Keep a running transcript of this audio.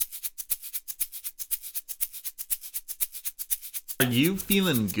Are you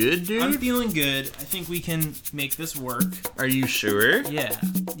feeling good, dude? I'm feeling good. I think we can make this work. Are you sure? Yeah.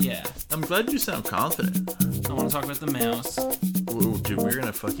 I'm glad you sound confident. I want to talk about the mouse. Ooh, dude, we're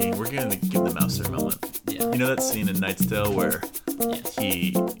gonna give the mouse their moment. Yeah. You know that scene in Knight's Tale where Yes.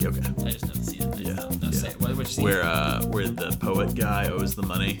 okay. I just know the scene. Say it. Which scene? Where the poet guy owes the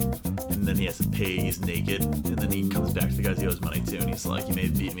money, and then he has to pay. He's naked, and then he comes back to the guys he owes money to, and he's like, "You may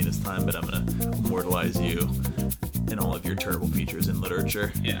have beat me this time, but I'm gonna immortalize you and all of your terrible features in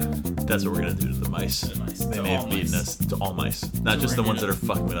literature." Yeah. That's what we're gonna do to the mice. They may have beaten us to all mice, not just the ones that are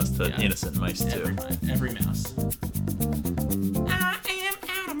fucking with us, to innocent mice too. Every mouse. I am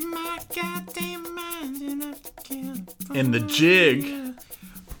out of my goddamn mind and I can't. And the jig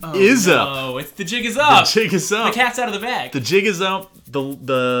is up. Oh, it's the jig is up. The jig is up. The cat's out of the bag. The jig is up. The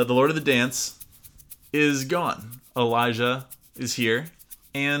Lord of the Dance is gone. Elijah is here,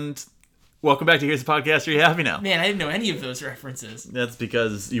 and welcome back to Here's the Podcast. Are you happy now? Man, I didn't know any of those references. That's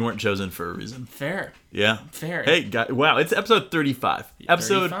because you weren't chosen for a reason. Fair. Yeah. Fair. Hey, wow, it's episode 35.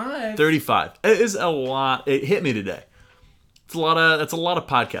 Episode 35. It is a lot. It hit me today. That's a lot of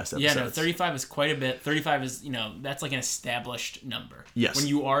podcast episodes. Yeah, no, 35 is quite a bit. 35 is, that's like an established number. Yes. When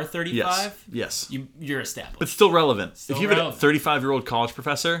you are 35, yes. You're established. But still relevant. Still if you have a relevant. 35-year-old college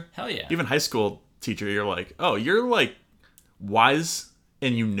professor, Hell yeah. even high school teacher, you're like, oh, you're like wise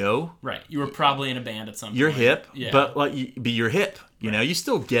and you know. Right. You were probably in a band at some point. You're hip, Yeah. but you're hip. You know, you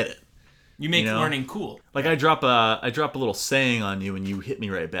still get it. You make learning cool. Like I drop a little saying on you and you hit me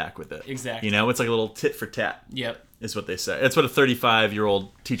right back with it. Exactly. It's like a little tit for tat. Yep. Is what they say. That's what a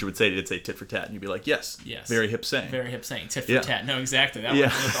 35-year-old teacher would say. They'd say tit for tat, and you'd be like, yes. Very hip saying. Very hip saying. Tit for tat. No, exactly. That was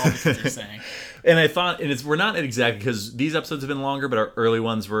what all the kids are saying. And I thought, we're not at exactly, because these episodes have been longer, but our early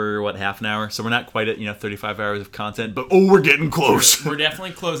ones were, half an hour? So we're not quite at, 35 hours of content, but we're getting close. We're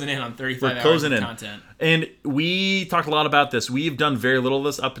definitely closing in on 35 hours closing of in. content. And we talked a lot about this. We've done very little of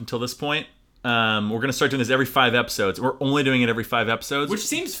this up until this point. We're going to start doing this every 5 episodes. We're only doing it every 5 episodes. Which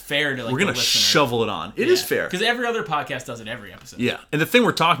seems fair to we're going to shovel it on. It is fair. Because every other podcast does it every episode. Yeah. And the thing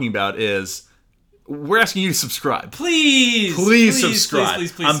we're talking about is we're asking you to subscribe. Please Subscribe.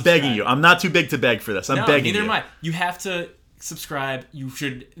 Please I'm begging you. I'm not too big to beg for this. I'm begging you. Neither am I. You have to subscribe. You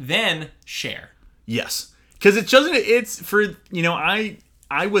should then share. Yes. Because it's for,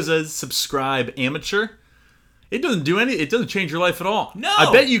 I was a subscribe amateur. It doesn't do it doesn't change your life at all. No.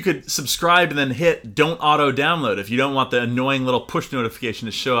 I bet you could subscribe and then hit don't auto download if you don't want the annoying little push notification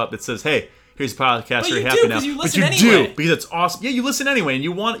to show up that says, hey, here's a podcast. But Are you you happy do, now? you But you anyway. do, because it's awesome. Yeah, you listen anyway, and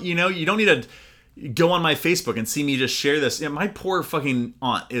you want, you don't need to go on my Facebook and see me just share this. My poor fucking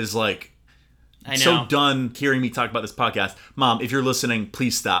aunt is like so done hearing me talk about this podcast. Mom, if you're listening,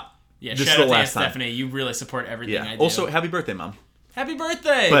 please stop. Yeah, this shout is out the to last time. Stephanie. You really support everything I do. Also, happy birthday, Mom. Happy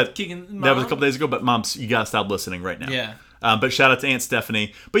birthday, but Keegan, Mom. That was a couple days ago, but Mom, you gotta stop listening right now. Yeah. But shout out to Aunt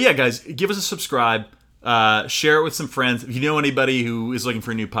Stephanie. But yeah, guys, give us a subscribe. Share it with some friends. If you know anybody who is looking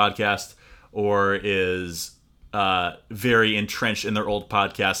for a new podcast or is very entrenched in their old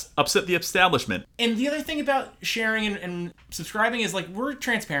podcast, upset the establishment. And the other thing about sharing and subscribing is, we're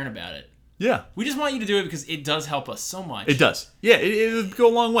transparent about it. Yeah. We just want you to do it because it does help us so much. It does. Yeah, it would go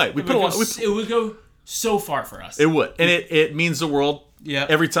a long way. It would go so far for us. It would. And it means the world. Yeah.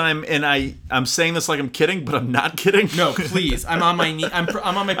 Every time, and I'm saying this like I'm kidding, but I'm not kidding. No, please. I'm on my knee. I'm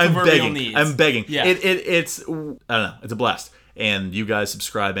on my proverbial knees. I'm begging. Yeah. It's I don't know. It's a blast. And you guys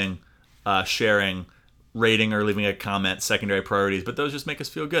subscribing, sharing, rating, or leaving a comment, secondary priorities. But those just make us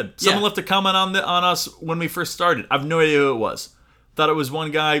feel good. Someone left a comment on us when we first started. I have no idea who it was. Thought it was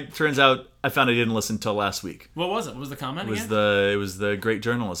one guy. Turns out I found I didn't listen until last week. What was it? What was the comment again? It was the great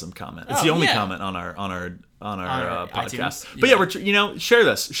journalism comment. It's the only comment on our podcast. iTunes. But we're share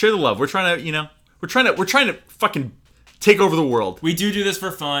this, share the love. We're trying to fucking take over the world. We do this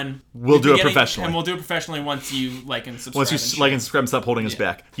for fun. We'll do it professionally, and we'll do it professionally once you like and subscribe. Once you like and subscribe and stop holding us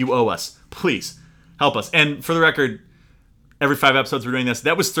back. You owe us. Please help us. And for the record, every 5 episodes we're doing this.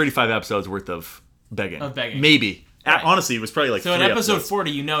 That was 35 episodes worth of begging. Maybe. Right. Honestly, it was probably like 3 in episode episodes.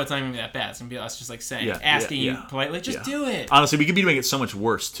 40, it's not even that bad. It's going to be us just saying, asking you politely, just do it. Honestly, we could be doing it so much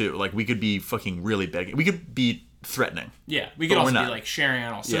worse too. We could be fucking really begging. We could be threatening. Yeah, we could also be sharing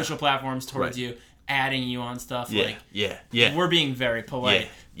on all social platforms towards you, adding you on stuff. We're being very polite.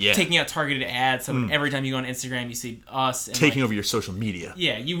 Taking out targeted ads so every time you go on Instagram, you see us. And taking over your social media.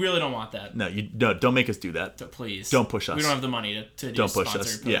 Yeah, you really don't want that. No, don't make us do that. Please. Don't push us. We don't have the money to do Don't push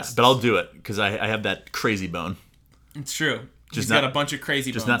us. Posts. Yeah, but I'll do it because I have that crazy bone. It's true. Just got a bunch of crazy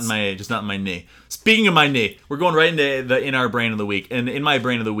bones. Just not in my knee. Speaking of my knee, we're going right into the in our brain of the week. And in my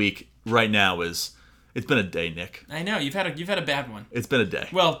brain of the week right now it's been a day, Nick. I know you've had a bad one. It's been a day.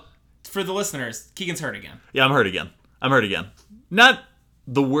 Well, for the listeners, Keegan's hurt again. Yeah, I'm hurt again. I'm hurt again. Not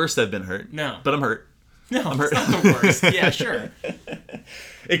the worst I've been hurt. No. But I'm hurt. No, I'm hurt. It's not the worst. Yeah, sure.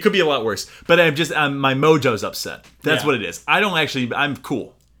 It could be a lot worse. But my mojo's upset. That's what it is. I'm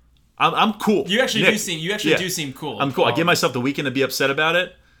cool. I'm cool. You actually do seem cool. I'm cool. I give myself the weekend to be upset about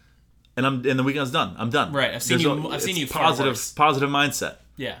it, and the weekend's done. I'm done. Right. I've seen you positive mindset.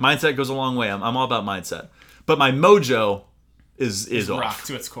 Yeah. Mindset goes a long way. I'm all about mindset. But my mojo is off. Rock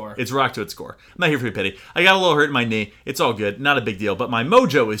to its core. It's rock to its core. I'm not here for your pity. I got a little hurt in my knee. It's all good. Not a big deal. But my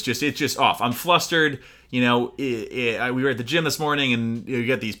mojo is just off. I'm flustered. We were at the gym this morning, and you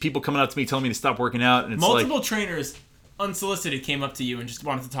get these people coming up to me telling me to stop working out, and it's multiple trainers unsolicited came up to you and just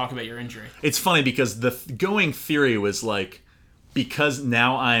wanted to talk about your injury. It's funny because the going theory was like, because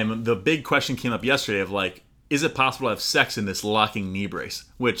now the big question came up yesterday of like, is it possible to have sex in this locking knee brace?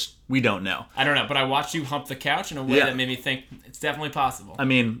 Which we don't know. I don't know, but I watched you hump the couch in a way that made me think it's definitely possible. I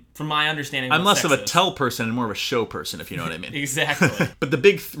mean, from my understanding, I'm less of a tell person and more of a show person, if you know what I mean. Exactly. But the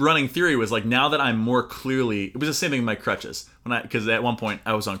big running theory was like, now that I'm more clearly, it was the same thing with my crutches. Because at one point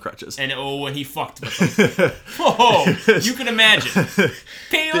I was on crutches. And when he fucked with them. Whoa, you can imagine.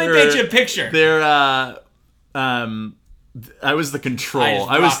 Paint you a picture. I was the control.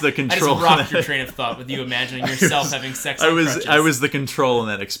 I just rocked your train of thought with you imagining yourself having sex on crutches. I was the control in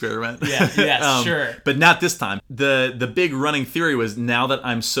that experiment. Yeah, sure. But not this time. The big running theory was, now that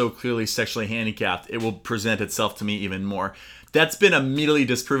I'm so clearly sexually handicapped, it will present itself to me even more. That's been immediately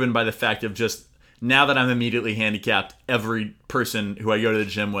disproven by the fact of just, now that I'm immediately handicapped, every person who I go to the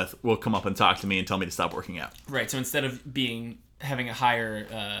gym with will come up and talk to me and tell me to stop working out. Right, so instead of having a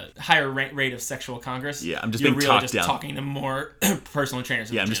higher rate of sexual congress. Yeah, I'm just being talked down. Talking to more personal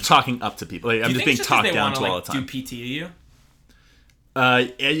trainers. Yeah, I'm just talking up to people. Like, I'm just being talked down to all the time. Do PT to you?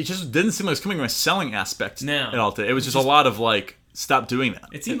 It just didn't seem like it was coming from a selling aspect at all today. It was just a lot of like, stop doing that.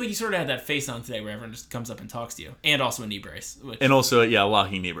 It seemed like you sort of had that face on today where everyone just comes up and talks to you. And also a knee brace. And also, a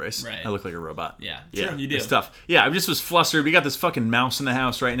locking knee brace. Right. I look like a robot. Yeah, true, you do. It's tough. Yeah, I just was flustered. We got this fucking mouse in the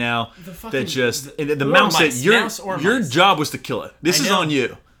house right now. The mouse your job was to kill it. This is on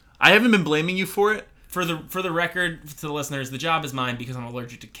you. I haven't been blaming you for it. For the record, to the listeners, the job is mine because I'm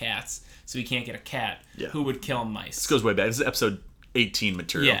allergic to cats, so we can't get a cat who would kill mice. This goes way back. This is episode 18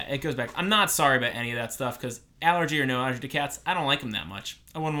 material. Yeah, it goes back. I'm not sorry about any of that stuff because allergy or no allergy to cats, I don't like them that much.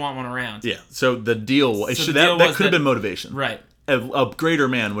 I wouldn't want one around. Yeah, so the deal that could have been motivation. Right. A greater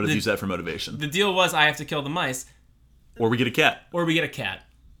man would have used that for motivation. The deal was I have to kill the mice. Or we get a cat. We're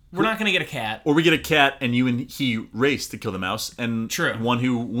not going to get a cat. Or we get a cat and you and he race to kill the mouse, and one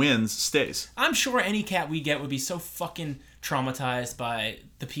who wins stays. I'm sure any cat we get would be so fucking traumatized by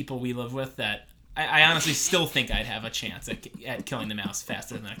the people we live with that I honestly still think I'd have a chance at killing the mouse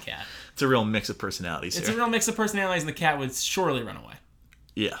faster than a cat. It's a real mix of personalities here. It's a real mix of personalities, and the cat would surely run away.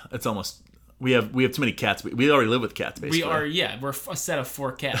 Yeah, it's almost... We have too many cats. We already live with cats, basically. We're a set of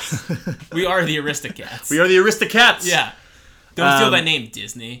 4 cats. We are the Aristocats. We are the Aristocats! Yeah. Don't steal that name,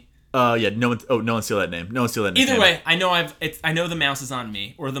 Disney. No one steal that name. No one steal that name. Either way, I know the mouse is on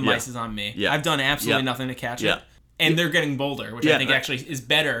me, or the mice is on me. Yeah. I've done absolutely nothing to catch it. And they're getting bolder, which I think actually is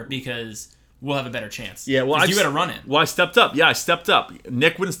better because we'll have a better chance. Yeah, well, you got to run it. Well, I stepped up. Yeah, I stepped up.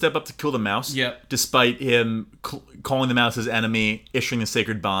 Nick wouldn't step up to kill the mouse. Yep. Despite him calling the mouse his enemy, issuing the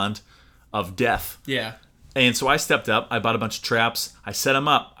sacred bond of death. Yeah. And so I stepped up. I bought a bunch of traps. I set them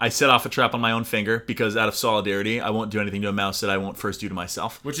up. I set off a trap on my own finger because out of solidarity, I won't do anything to a mouse that I won't first do to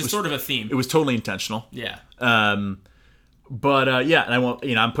myself. Which is sort of a theme. It was totally intentional. Yeah. But and I won't.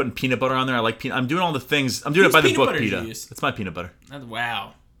 I'm putting peanut butter on there. I like peanut. I'm doing all the things. I'm doing it by the book, PETA. It's my peanut butter.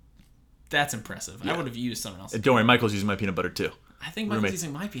 Wow. That's impressive. Yeah. I would have used someone else. Don't worry, Michael's using my peanut butter too. I think Michael's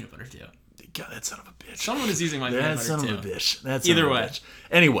using my peanut butter too. God, that son of a bitch. Someone is using my peanut butter too. That son of a bitch. Either way.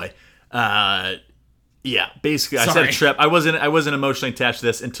 Anyway, basically, I set a trap. I wasn't emotionally attached to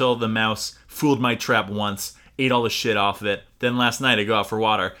this until the mouse fooled my trap once, ate all the shit off of it. Then last night I go out for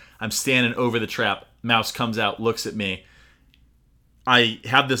water. I'm standing over the trap. Mouse comes out, looks at me. I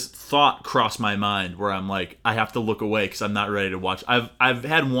have this thought cross my mind where I'm like, I have to look away because I'm not ready to watch. I've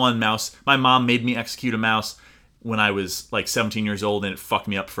had one mouse. My mom made me execute a mouse when I was like 17 years old, and it fucked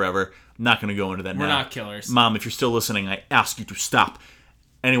me up forever. I'm not going to go into that now. We're not killers. Mom, if you're still listening, I ask you to stop.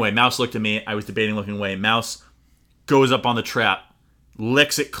 Anyway, mouse looked at me. I was debating looking away. Mouse goes up on the trap,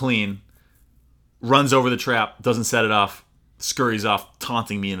 licks it clean, runs over the trap, doesn't set it off, scurries off,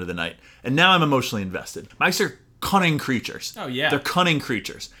 taunting me into the night. And now I'm emotionally invested. Mice are cunning creatures. Oh, yeah. They're cunning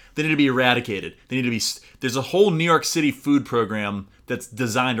creatures. They need to be eradicated. There's a whole New York City food program that's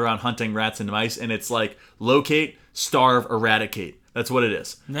designed around hunting rats and mice, and it's like locate, starve, eradicate. That's what it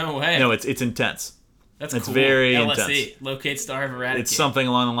is. No way. No, it's intense. That's it's cool. very LSE, intense. Locate, starve, eradicate. It's something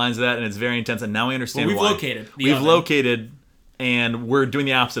along the lines of that, and it's very intense. And now we understand we've why. We've located, and we're doing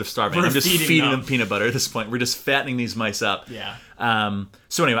the opposite of starving. I'm just feeding them peanut butter at this point. We're just fattening these mice up. Yeah.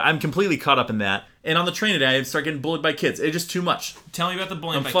 So anyway, I'm completely caught up in that. And on the train today, I start getting bullied by kids. It's just too much. Tell me about the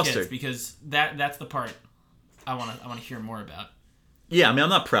bullying by flustered. kids, because that's the part I want to hear more about. Yeah, I mean, I'm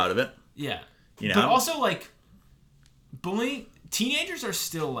not proud of it. Yeah. You know? But also, like, bullying... Teenagers are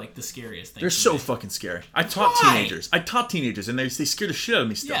still, like, the scariest thing. They're so fucking scary. I taught teenagers, and they scare the shit out of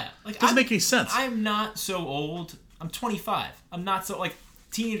me still. Yeah. Like, it doesn't make any sense. I'm not so old. I'm 25. I'm not so... Like,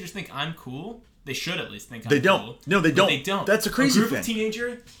 teenagers think I'm cool. They should at least think I'm cool. They don't. No, they don't. They don't. That's a crazy thing. A group of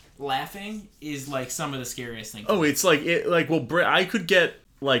teenager laughing is, like, some of the scariest things. Oh, it's like... I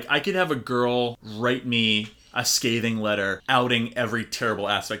could have a girl write me a scathing letter outing every terrible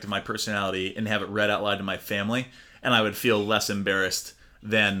aspect of my personality and have it read out loud to my family, and I would feel less embarrassed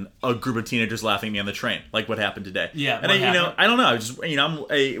than a group of teenagers laughing at me on the train, like what happened today. Yeah, and I don't know. I just,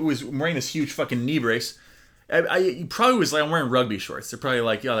 I was wearing this huge fucking knee brace. I probably was like, I'm wearing rugby shorts. They're probably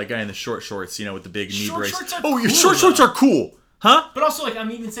like, that guy in the short shorts, with the big knee brace. Shorts are your cool, short shorts are cool, huh? But also, like,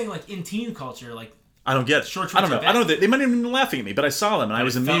 I'm even saying, like, in teen culture, like, I don't get it. Short I don't know. They might have been laughing at me, but I saw them, and I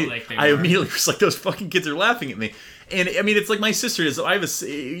immediately was like, those fucking kids are laughing at me. And I mean, it's like my sister is.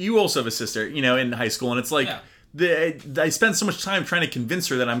 You also have a sister, in high school, and it's like I spend so much time trying to convince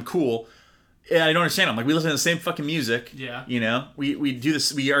her that I'm cool. And I don't understand. I'm like, we listen to the same fucking music. Yeah. We do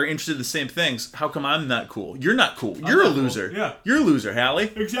this. We are interested in the same things. How come I'm not cool? You're not cool. You're a loser. Cool. Yeah. You're a loser,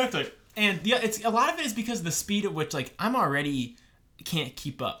 Hallie. Exactly. And it's a lot of it is because of the speed at which, like, I'm already can't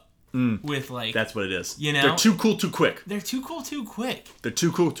keep up. With, like, that's what it is. They're too cool too quick. They're too cool too quick. They're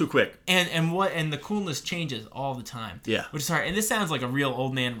too cool too quick. And the coolness changes all the time. Yeah. Which is hard. And this sounds like a real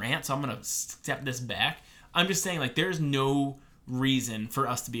old man rant, so I'm gonna step this back. I'm just saying, like, there's no reason for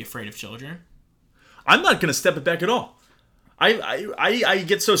us to be afraid of children. I'm not gonna step it back at all. I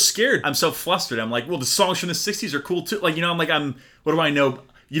get so scared. I'm so flustered. I'm like, well, the songs from the '60s are cool too. Like, what do I know?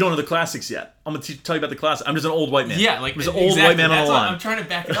 You don't know the classics yet. I'm going to tell you about the classics. I'm just an old white man. Yeah, like, I'm just an old white man on the line. I'm trying to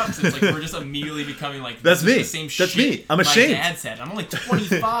back it up since, like, we're just immediately becoming, like, that's me. The same that's shit me. I'm ashamed. My dad said. I'm only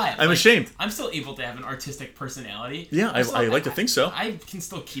 25. I'm ashamed. I'm still able to have an artistic personality. Yeah, I like to think so. I can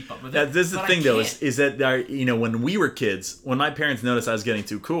still keep up with it. This is the thing, though, is that, when we were kids, when my parents noticed I was getting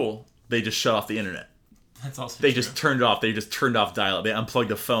too cool, they just shut off the internet. That's also They true. just turned off. They just turned off dial-up. They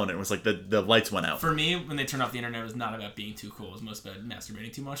unplugged the phone, and it was like the lights went out. For me, when they turned off the internet, it was not about being too cool. It was most about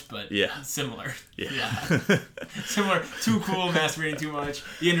masturbating too much, but similar. Yeah. Similar. Too cool, masturbating too much.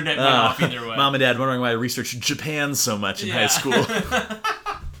 The internet went off either way. Mom and Dad wondering why I researched Japan so much in high school.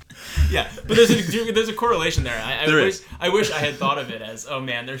 Yeah, but there's a correlation there. I wish I had thought of it as, oh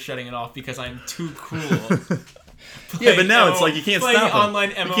man, they're shutting it off because I'm too cool. Yeah, but now it's like you can't stop them.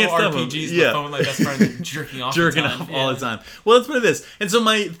 Online MMORPGs, the phone like best friend jerking off all the time. Well, that's what it is. And so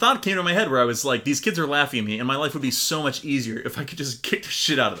my thought came to my head where I was like, these kids are laughing at me, and my life would be so much easier if I could just kick the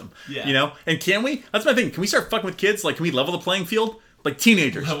shit out of them. Yeah. And can we? That's my thing. Can we start fucking with kids? Like, can we level the playing field? Like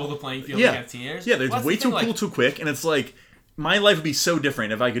teenagers. Level the playing field against teenagers? Yeah, they're way too cool too quick, and it's like, my life would be so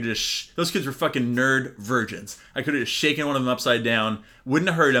different if I could just... Those kids were fucking nerd virgins. I could have just shaken one of them upside down. Wouldn't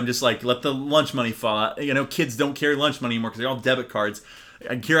have hurt them. Just, like, let the lunch money fall out. Kids don't carry lunch money anymore because they're all debit cards.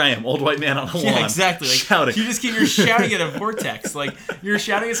 And here I am, old white man on the lawn. Yeah, exactly. Like, shouting. You're shouting at a vortex. Like, you're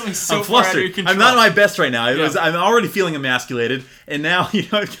shouting at something so far out of your control. I'm not at my best right now. I'm already feeling emasculated. And now,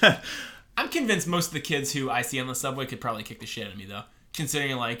 I've got... I'm convinced most of the kids who I see on the subway could probably kick the shit out of me, though.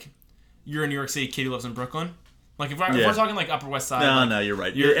 Considering, like, you're a New York City kid who lives in Brooklyn. Like, if we're talking, like, Upper West Side... No, you're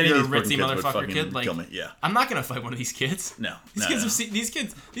right. You're a ritzy motherfucker kid. Like, yeah. I'm not going to fight one of these kids. No. These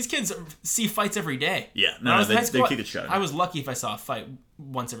kids see fights every day. Yeah. No, they kick the shit out of me. I was lucky if I saw a fight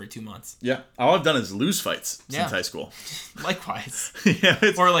once every 2 months. Yeah. All I've done is lose fights since high school. Likewise. Yeah.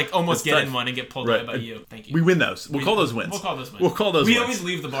 Or, like, almost get in one and get pulled away by you. Thank you. We win those. We'll call those wins. We always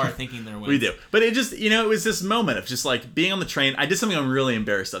leave the bar thinking they're wins. We do. But it just, it was this moment of just, like, being on the train. I did something I'm really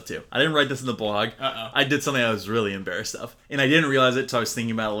embarrassed of, too. I didn't write this in the blog. I did something I was really embarrassed of. And I didn't realize it until I was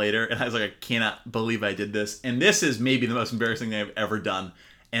thinking about it later. And I was like, I cannot believe I did this. And this is maybe the most embarrassing thing I've ever done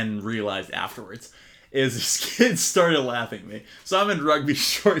and realized afterwards. Is these kids started laughing at me. So I'm in rugby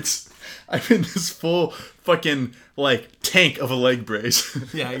shorts. I'm in this full fucking, like, tank of a leg brace.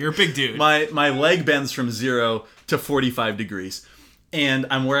 Yeah, you're a big dude. My leg bends from 0 to 45 degrees. And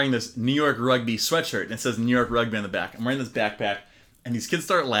I'm wearing this New York Rugby sweatshirt. And it says New York Rugby on the back. I'm wearing this backpack. And these kids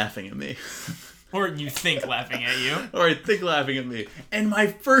start laughing at me. Or you think laughing at you. Or I think laughing at me. And my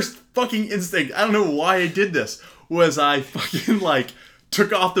first fucking instinct, I don't know why I did this, was I fucking, like,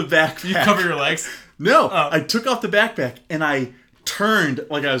 took off the backpack. You cover your legs? No, I took off the backpack and I turned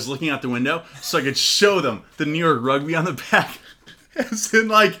like I was looking out the window so I could show them the New York Rugby on the back. As in,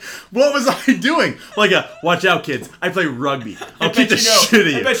 like, what was I doing? Like, watch out, kids. I play rugby. I'll kick the shit out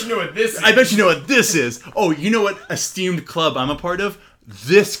of you. I bet you know what this is. I bet you know what this is. Oh, you know what esteemed club I'm a part of?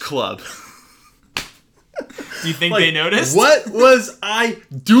 This club. Do you think they noticed? What was I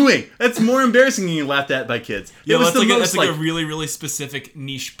doing? That's more embarrassing than you laughed at by kids. Yeah, that's like a really, really specific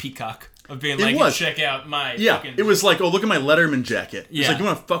niche peacock of being like, check out my fucking... It was like, oh, look at my Letterman jacket. Yeah. It's like, you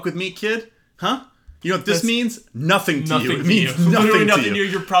want to fuck with me, kid? Huh? You know what this means? Nothing to you. It means nothing to you.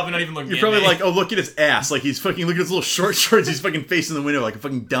 You're probably not even looking at me. You're probably like, oh, look at his ass. Like, he's fucking, look at his little short shorts. He's fucking facing the window like a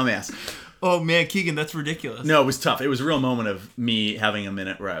fucking dumbass. Oh, man, Keegan, that's ridiculous. No, it was tough. It was a real moment of me having a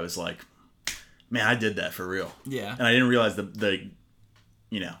minute where I was like, man, I did that for real. Yeah. And I didn't realize the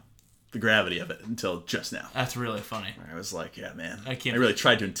gravity of it until just now. That's really funny. I was like, yeah, man. I really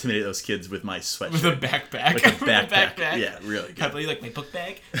tried to intimidate those kids with my sweatshirt. With a backpack. With a backpack. Yeah, really good. I you like my book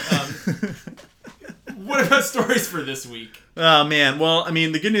bag. What about stories for this week? Oh, man. Well, I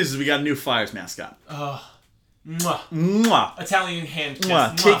mean, the good news is we got a new Flyers mascot. Oh. Mwah. Mwah. Italian hand kiss.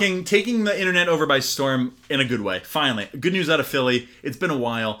 Mwah. Mwah. Taking the internet over by storm in a good way. Finally. Good news out of Philly. It's been a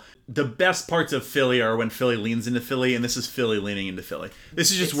while. The best parts of Philly are when Philly leans into Philly, and this is Philly leaning into Philly.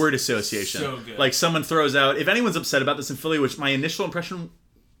 This is just word association. So good. Like, someone throws out... If anyone's upset about this in Philly, which my initial impression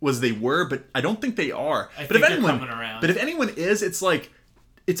was they were, but I don't think they are. I think they're coming around. But if anyone is, it's like...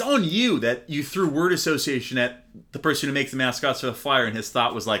 It's on you that you threw word association at the person who makes the mascots for the Flyer, and his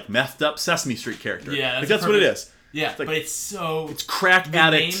thought was like methed up Sesame Street character. Yeah, like that's what it is. Yeah, it's like, but it's so... It's crack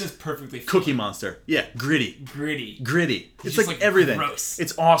addict. The name is perfectly Cookie fine. Monster. Yeah, gritty. Gritty. It's like everything. Gross.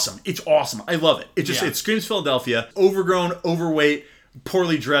 It's awesome. I love it. It screams Philadelphia. Overgrown, overweight,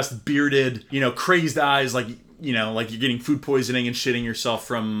 poorly dressed, bearded, crazed eyes, like you're getting food poisoning and shitting yourself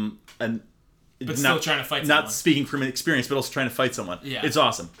from an... But still trying to fight someone. Not speaking from experience, but also trying to fight someone. Yeah. It's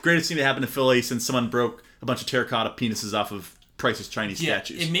awesome. Greatest thing to happen to Philly since someone broke a bunch of terracotta penises off of Price's Chinese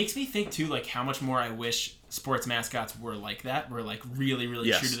statues. It makes me think, too, like, how much more I wish sports mascots were like that. Were, like, really,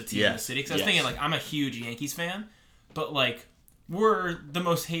 really true to the team in the city. Because I was thinking, like, I'm a huge Yankees fan, but, like, we're the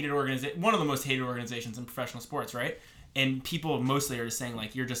most hated one of the most hated organizations in professional sports, right? And people mostly are just saying,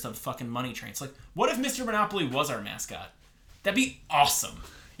 like, you're just a fucking money train. It's like, what if Mr. Monopoly was our mascot? That'd be awesome.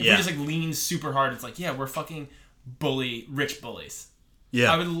 If we just like lean super hard, it's like, yeah, we're fucking rich bullies.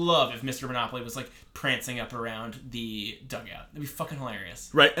 Yeah. I would love if Mr. Monopoly was like prancing up around the dugout. That'd be fucking hilarious.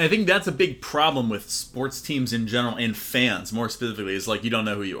 Right. And I think that's a big problem with sports teams in general and fans more specifically is like you don't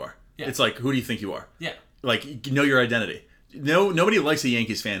know who you are. Yeah. It's like, who do you think you are? Yeah. Like, know your identity. No, nobody likes a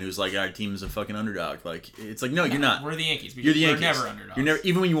Yankees fan who's like, our team's a fucking underdog. Like, it's like, no, you're not. We're the Yankees. You're the Yankees. We're never underdogs. You're never,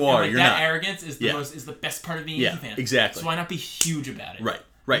 even when you are, you're that not. That arrogance is the best part of being a Yankee fan. Exactly. So why not be huge about it?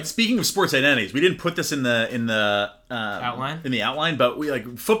 Right. Speaking of sports identities, we didn't put this in the outline. In the outline, but we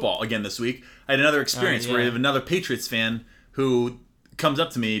like football again this week. I had another experience where I have another Patriots fan who comes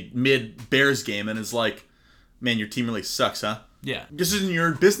up to me mid Bears game and is like, "Man, your team really sucks, huh? Yeah. This isn't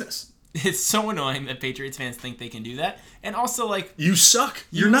your business." It's so annoying that Patriots fans think they can do that, and also like you suck.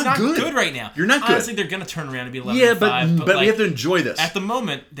 You're not good right now. You're not good. Honestly, they're gonna turn around and be 11-5. But like, we have to enjoy this. At the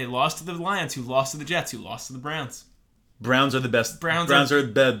moment, they lost to the Lions, who lost to the Jets, who lost to the Browns. Browns are the best. Browns are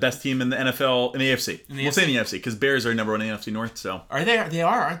the best team in the NFL in the AFC. We'll say in the AFC because Bears are number one in the NFC North. So are they? They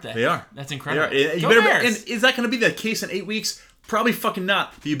are, aren't they? They are. That's incredible. They are. Go Bears. And is that going to be the case in 8 weeks? Probably fucking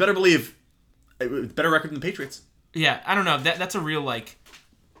not. But you better believe better record than the Patriots. Yeah, I don't know. That's a real like.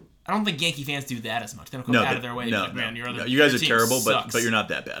 I don't think Yankee fans do that as much. They don't go out of their way to be like, man, you guys are terrible, but you're not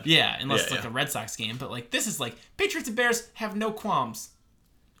that bad. Yeah, unless it's like a Red Sox game. But like this is like Patriots and Bears have no qualms.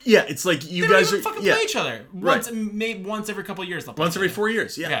 Yeah, it's like you they guys don't even fucking play each other. Once every couple of years. Once every 4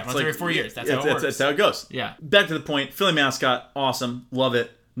 years. Yeah, once every 4 years. That's how it works. That's how it goes. Yeah. Back to the point. Philly mascot, awesome, love it.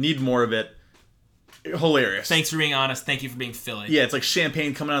 Need more of it. Hilarious. Thanks for being honest. Thank you for being Philly. Yeah, it's like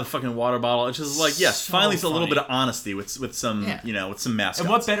champagne coming out of the fucking water bottle. It's just like, yes, so finally, it's a little bit of honesty with some, with some mascots. And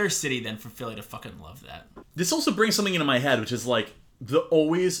what better city than for Philly to fucking love that? This also brings something into my head, which is like the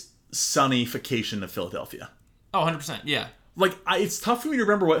always sunnification of Philadelphia. Oh, 100%. Yeah. Like, it's tough for me to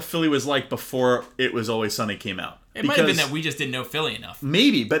remember what Philly was like before It Was Always Sunny came out. It might have been that we just didn't know Philly enough.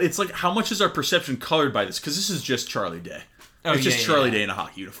 Maybe, but it's like, how much is our perception colored by this? Because this is just Charlie Day. It's just Charlie Day in a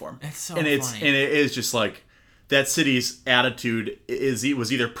hockey uniform. It's so funny. And it is just like, that city's attitude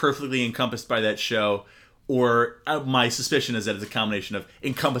was either perfectly encompassed by that show, or my suspicion is that it's a combination of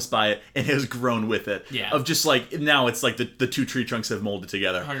encompassed by it and has grown with it. Yeah. Of just like, now it's like the two tree trunks have molded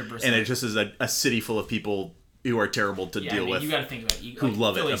together. 100%. And it just is a city full of people who are terrible to deal with. You got to think about who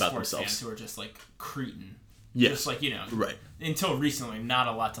love Philly it about sports themselves. Fans who are just like cretin. Yes. Just like, right. Until recently, not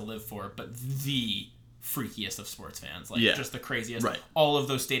a lot to live for, but the freakiest of sports fans. Like, just the craziest. Right. All of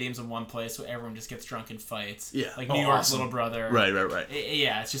those stadiums in one place, so everyone just gets drunk and fights. Yeah. Like New York's little brother. Right.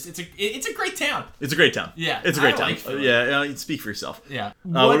 Yeah, it's a great town. It's a great town. Yeah. It's a great town. Like You speak for yourself. Yeah.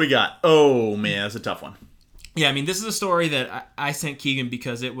 What do we got? Oh, man, that's a tough one. Yeah, I mean, this is a story that I sent Keegan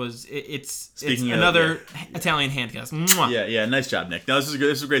because it's another Italian handcuffs. Yeah, nice job, Nick. No, this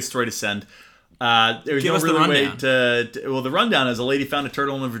is a great story to send. There's no really way the rundown is a lady found a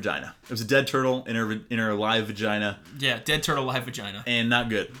turtle in her vagina. It was a dead turtle in her live vagina. Yeah, dead turtle live vagina. And not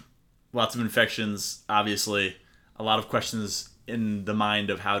good. Lots of infections, obviously. A lot of questions in the mind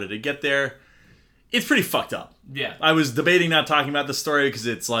of how did it get there. It's pretty fucked up. Yeah. I was debating not talking about the story because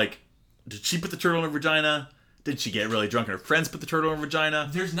it's like, did she put the turtle in her vagina? Did she get really drunk and her friends put the turtle in her vagina?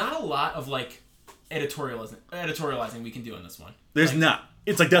 There's not a lot of like editorializing we can do on this one. There's not.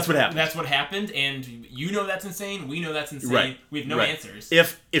 It's like that's what happened. That's what happened, and you know that's insane. We know that's insane. Right. We have no answers.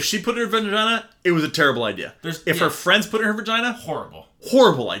 If she put it in her vagina, it was a terrible idea. If her friends put it in her vagina,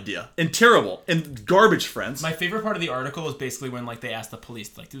 horrible idea and terrible and garbage friends. My favorite part of the article is basically when like they asked the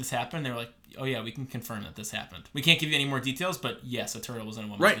police, like, did this happen? They were like, oh yeah, we can confirm that this happened. We can't give you any more details, but yes, a turtle was in a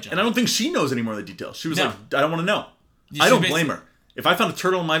woman's vagina. And I don't think she knows any more of the details. She was like, I don't want to know. I don't blame her. If I found a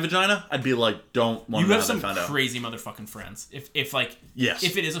turtle in my vagina, I'd be like, don't want to know how I found out. You have some crazy motherfucking friends. If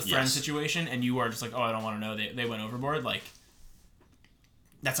it is a friend situation and you are just like, oh, I don't want to know, they went overboard, like,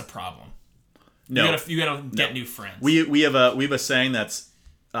 that's a problem. No. You gotta get new friends. We have a saying that's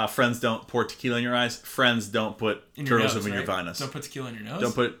friends don't pour tequila in your eyes. Friends don't put turtles in your vaginas. Don't put tequila in your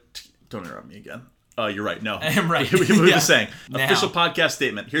nose? Don't interrupt me again. You're right. No. I am right. We have a saying. Official podcast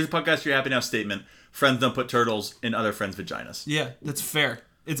statement. Here's a podcast You're Happy Now statement. Friends don't put turtles in other friends' vaginas. Yeah, that's fair.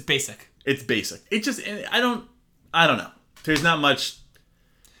 It's basic. It just, I don't know. There's not much.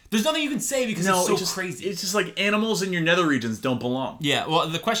 There's nothing you can say because it's so crazy. It's just like animals in your nether regions don't belong. Yeah, well,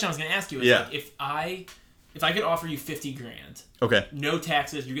 the question I was going to ask you is like, if I could offer you $50,000. Okay. No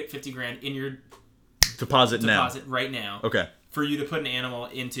taxes, you get $50,000 in your deposit right now. Okay. For you to put an animal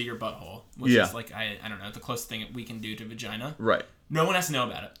into your butthole, which is like, I don't know, the closest thing we can do to vagina. Right. No one has to know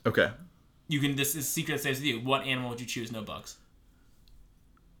about it. Okay. This is a secret that stays with you. What animal would you choose? No bugs.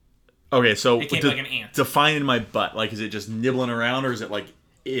 Okay, so it can't be like an ant. Define in my butt. Like, is it just nibbling around, or is it like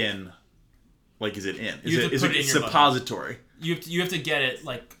in? Like, is it in? Is it suppository? You have to get it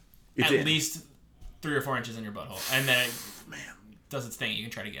like at least 3 or 4 inches in your butthole, and then it does its thing. You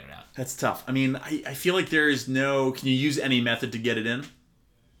can try to get it out. That's tough. I mean, I feel like there is no. Can you use any method to get it in?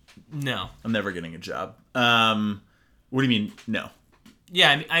 No. I'm never getting a job. What do you mean? No.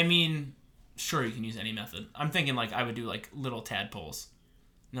 Yeah, I mean. Sure, you can use any method. I'm thinking like I would do like little tadpoles.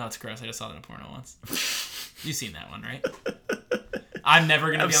 No, that's gross. I just saw that in a porno once. You've seen that one, right? I'm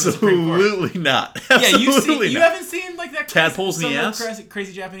never gonna be on the Supreme Court. Absolutely not. Absolutely you haven't seen like that tadpoles in the ass?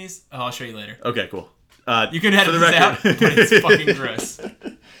 Crazy Japanese? Oh, I'll show you later. Okay, cool. You can edit this out, but it's fucking gross.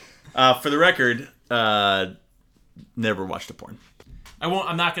 For the record, never watched a porn. I won't.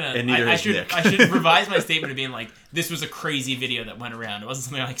 I'm not gonna. And neither I is should. Nick. I should revise my statement of being like, this was a crazy video that went around. It wasn't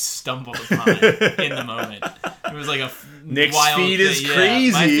something I like stumbled upon in the moment. It was like a Nick's wild feed is thing. crazy.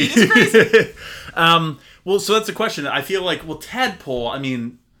 Yeah, my feed is crazy. Well, so that's the question. I feel like, tadpole. I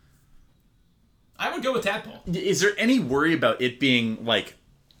mean, I would go with tadpole. Is there any worry about it being like?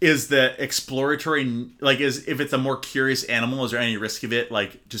 Is the exploratory if it's a more curious animal? Is there any risk of it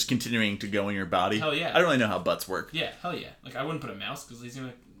like just continuing to go in your body? Hell yeah! I don't really know how butts work. Yeah, hell yeah! Like I wouldn't put a mouse because he's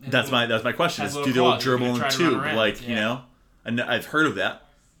gonna. That's my question. Is do the old gerbil in the tube? You know, I've heard of that.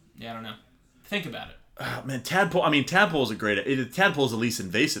 Yeah, I don't know. Think about it. Oh, man, tadpole. I mean, tadpole is a great. Tadpole is the least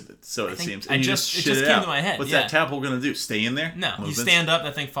invasive, so it seems. And it just came to my head. What's that tadpole gonna do? Stay in there? No, you stand up.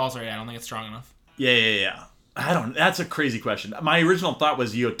 That thing falls right out. I don't think it's strong enough. Yeah. I don't. That's a crazy question. My original thought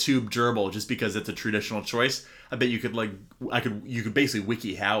was tube gerbil, just because it's a traditional choice. I bet you could you could basically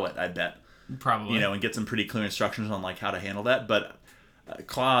wiki how it. I bet probably and get some pretty clear instructions on like how to handle that. But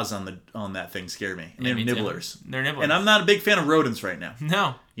claws on that thing scare me. And they're nibblers. They're nibblers. And I'm not a big fan of rodents right now.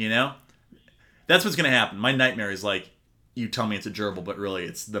 No. That's what's gonna happen. My nightmare is like you tell me it's a gerbil, but really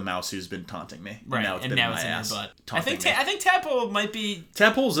it's the mouse who's been taunting me. Right. And now it's in your butt. I think tadpole might be.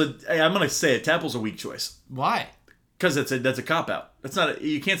 Tadpole's I'm gonna say it. Tadpole's a weak choice. Why? Because that's a cop out. That's not.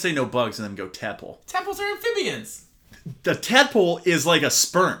 You can't say no bugs and then go tadpole. Tadpoles are amphibians. The tadpole is like a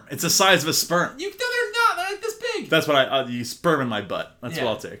sperm. It's the size of a sperm. No, they're not. They're like this big. That's what you sperm in my butt. That's what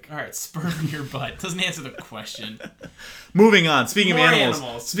I'll take. All right, sperm in your butt doesn't answer the question. Moving on. Speaking more of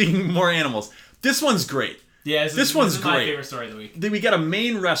animals. Speaking more animals. This one's great. Yeah, this one's great. My favorite story of the week. We got a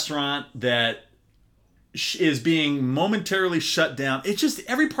main restaurant that is being momentarily shut down. It's just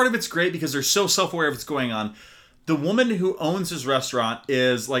every part of it's great because they're so self-aware of what's going on. The woman who owns his restaurant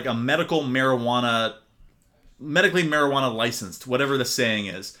is like a medical marijuana medically marijuana licensed, whatever the saying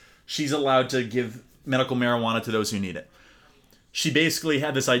is. She's allowed to give medical marijuana to those who need it. She basically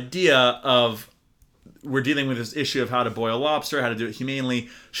had this idea of, we're dealing with this issue of how to boil lobster, how to do it humanely.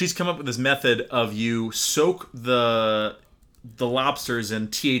 She's come up with this method of you soak the lobsters in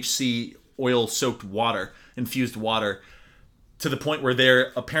THC oil-soaked water, infused water, to the point where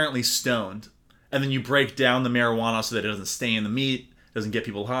they're apparently stoned. And then you break down the marijuana so that it doesn't stay in the meat, doesn't get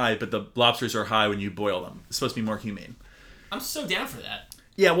people high, but the lobsters are high when you boil them. It's supposed to be more humane. I'm so down for that.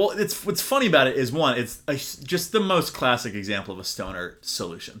 Yeah, well, what's funny about it is, one, it's just the most classic example of a stoner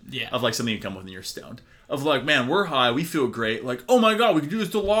solution. Yeah. Of like something you come with when you're stoned. Of like, man, we're high, we feel great. Like, oh my god, we can do this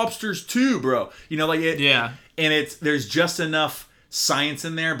to lobsters too, bro. You know, like it. Yeah. And there's just enough science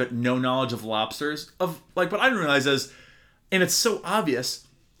in there, but no knowledge of lobsters. Of like, what I didn't realize is, and it's so obvious,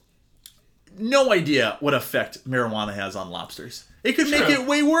 no idea what effect marijuana has on lobsters. It could make it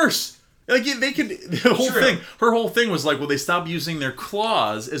way worse. Like they could, the whole thing. Her whole thing was like, well, they stopped using their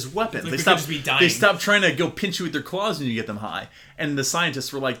claws as weapons. Like they stopped. Just be dying. They stopped trying to go pinch you with their claws and you get them high. And the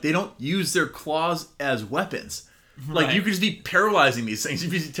scientists were like, they don't use their claws as weapons. Like you could just be paralyzing these things. You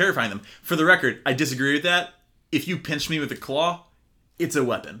could be terrifying them. For the record, I disagree with that. If you pinch me with a claw, it's a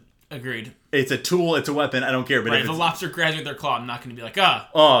weapon. Agreed. It's a tool. It's a weapon. I don't care. But if a lobster grabs me with their claw, I'm not going to be like,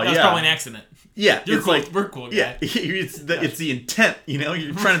 that was probably an accident. Yeah, You're it's cool. like We're cool. Guy. Yeah, it's the intent. You know,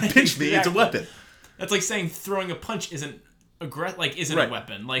 you're trying to pinch me. Exactly. It's a weapon. That's like saying throwing a punch isn't a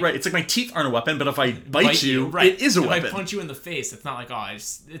weapon. Like it's like my teeth aren't a weapon, but if I bite you, it is a weapon. If I punch you in the face, it's not like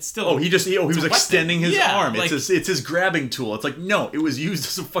it's still. Oh, he was extending his arm. Like, it's his grabbing tool. It's like, no, it was used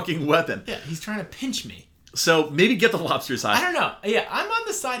as a fucking weapon. Yeah, he's trying to pinch me. So maybe get the lobsters high. I don't know. Yeah, I'm on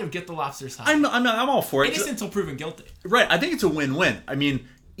the side of get the lobsters high. I'm all for it. Innocent until proven guilty. Right. I think it's a win-win. I mean,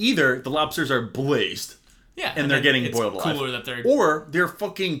 either the lobsters are blazed. Yeah, and they're getting boiled alive. Cooler that they're... Or they're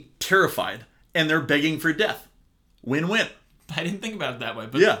fucking terrified and they're begging for death. Win-win. I didn't think about it that way,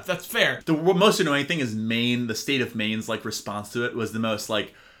 but that's fair. The most annoying thing is Maine. The state of Maine's like response to it was the most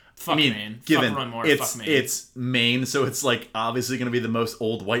like. Fuck Maine. Given fuck Moore, it's fuck Maine. It's Maine, so it's like obviously going to be the most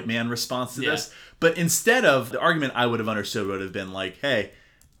old white man response to this. But instead of the argument, I would have understood would have been like, hey,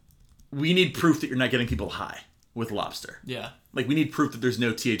 we need proof that you're not getting people high with lobster. Yeah. Like we need proof that there's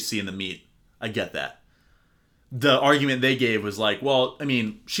no THC in the meat. I get that. The argument they gave was like, well, I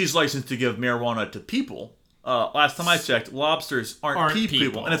mean, she's licensed to give marijuana to people. Last time I checked, lobsters aren't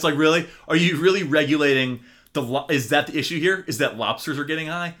people. And it's like, really? Are you really regulating is that the issue here? Is that lobsters are getting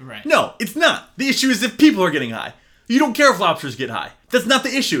high? Right. No, it's not. The issue is if people are getting high. You don't care if lobsters get high. That's not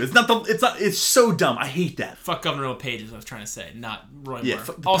the issue. It's so dumb. I hate that. Fuck Governor LePage is what I was trying to say, not Roy Moore. Yeah,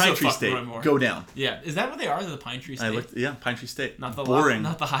 Pine Tree State. Roy Moore. Go down. Yeah, is that what they are? The Pine Tree State? Pine Tree State. Not the boring.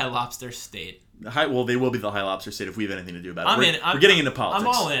 Not the High Lobster State. Well, they will be the High Lobster State if we have anything to do about it. We're getting into politics.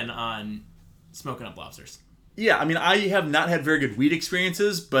 I'm all in on smoking up lobsters. Yeah, I mean, I have not had very good weed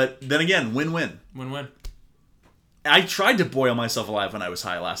experiences, but then again, win-win. Win-win. I tried to boil myself alive when I was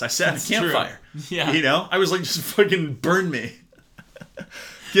high last. I sat at a campfire. True. Yeah. You know? I was like, just fucking burn me.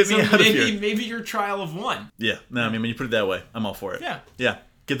 Get me out of here. Maybe your trial of one. Yeah. No, I mean, when you put it that way, I'm all for it. Yeah. Yeah.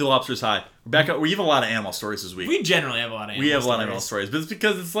 Get the lobsters high. Rebecca, we have a lot of animal stories this week. We generally have a lot of animal stories. But it's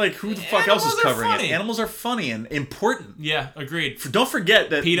because it's like, who the fuck else is covering funny. it? Animals are funny and important. Yeah, agreed. Don't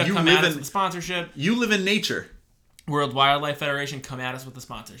forget that PETA come at us with the sponsorship. You live in nature. World Wildlife Federation come at us with the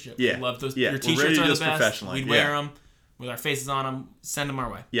sponsorship. Yeah. We love those. Yeah. Your t-shirts are the best. We'd wear them with our faces on them. Send them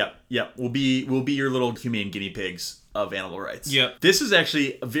our way. Yep. We'll be your little humane guinea pigs of animal rights. Yep. This is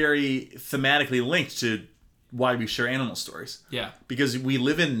actually very thematically linked to why we share animal stories. Yeah. Because we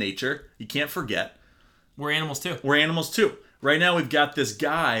live in nature. You can't forget. We're animals too. Right now we've got this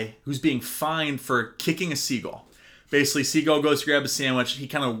guy who's being fined for kicking a seagull. Basically, seagull goes to grab a sandwich. He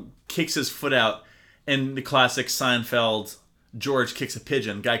kind of kicks his foot out. And the classic Seinfeld, George kicks a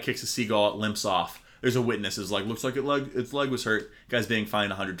pigeon. Guy kicks a seagull. It limps off. There's a witness. It's like, looks like its leg was hurt. Guy's being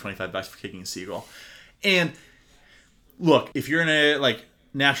fined $125 for kicking a seagull. And look, if you're in a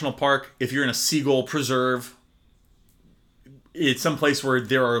national park, if you're in a seagull preserve, it's some place where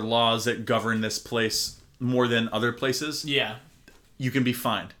there are laws that govern this place more than other places. Yeah. You can be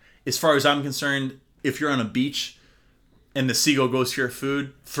fined. As far as I'm concerned, if you're on a beach and the seagull goes for your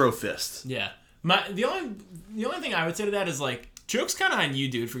food, throw fists. Yeah. The only thing I would say to that is joke's kind of on you,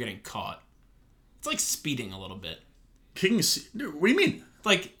 dude, for getting caught. It's like speeding a little bit. Kicking what do you mean?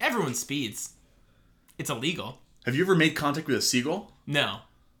 Like everyone speeds. It's illegal. Have you ever made contact with a seagull? No.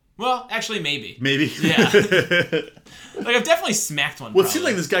 Well, actually, maybe. Maybe. Yeah. I've definitely smacked one. Well, it seemed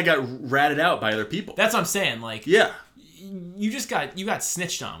like this guy got ratted out by other people. That's what I'm saying. Yeah. You got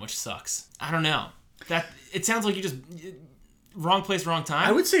snitched on, which sucks. I don't know. It sounds like you just. wrong place, wrong time.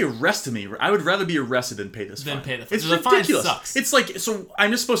 I would say arrested me. I would rather be arrested than pay this fine. It's the ridiculous. Fine sucks. It's like, so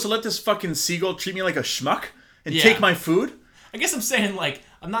I'm just supposed to let this fucking seagull treat me like a schmuck and take my food? I guess I'm saying, like,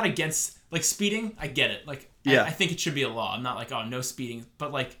 I'm not against, like, speeding. I get it. Like, I think it should be a law. I'm not like, oh, no speeding.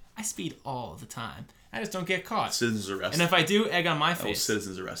 But, like, I speed all the time. I just don't get caught. Citizens arrest. And if I do, egg on my face.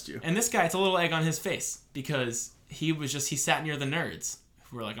 Citizens arrest you. And this guy, it's a little egg on his face because he sat near the nerds.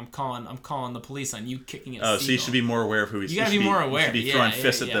 We're like, I'm calling the police on you kicking at Oh, so you should be more aware of who he's. You gotta be more aware. You should be throwing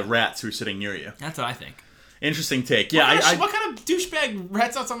fists at the rats who are sitting near you. That's what I think. Interesting take. Yeah, what kind of douchebag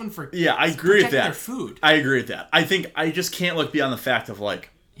rats out someone for? Yeah, I agree with that. Their food. I agree with that. I think I just can't look beyond the fact of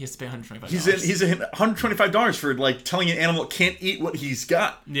like he has to pay $125. He's $125 for like telling an animal it can't eat what he's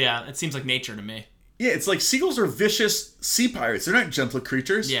got. Yeah, it seems like nature to me. Yeah, it's like seagulls are vicious sea pirates. They're not gentle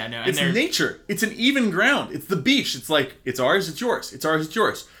creatures. Yeah, no, it's nature. It's an even ground. It's the beach. It's like it's ours. It's yours. It's ours. It's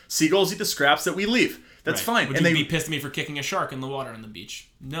yours. Seagulls eat the scraps that we leave. That's fine. Would you be pissed at me for kicking a shark in the water on the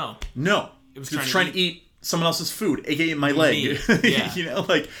beach? No. It was trying to eat someone else's food, aka my leg. Yeah. You know,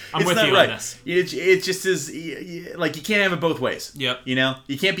 like I'm it's with not you right. on this. It just is like you can't have it both ways. Yep. You know,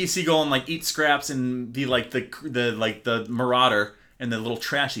 you can't be a seagull and like eat scraps and be like the marauder and the little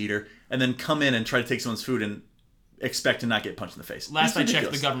trash eater, and then come in and try to take someone's food and expect to not get punched in the face. Last I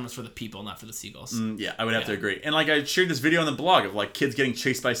checked, the government's for the people, not for the seagulls. Yeah, I would have to agree. And like I shared this video on the blog of like kids getting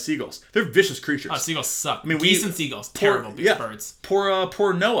chased by seagulls. They're vicious creatures. Oh, seagulls suck. I mean, geese and seagulls, terrible birds.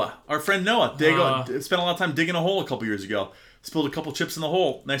 Poor Noah, our friend Noah. Spent a lot of time digging a hole a couple years ago. Spilled a couple chips in the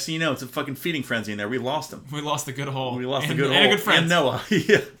hole. Next thing you know, it's a fucking feeding frenzy in there. We lost him. We lost the good hole. And a good friend. And Noah.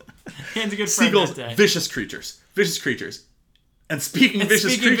 Yeah. And a good friend. Seagulls, vicious creatures. And speaking of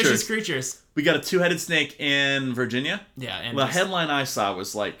vicious creatures, we got a two-headed snake in Virginia. Yeah. And the headline I saw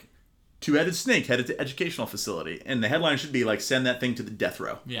was like, two-headed snake headed to educational facility. And the headline should be like, send that thing to the death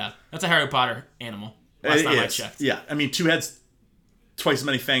row. Yeah. That's a Harry Potter animal. Last time I checked. Yeah. I mean, two heads, twice as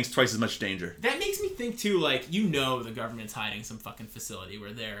many fangs, twice as much danger. That makes me think, too, like, the government's hiding some fucking facility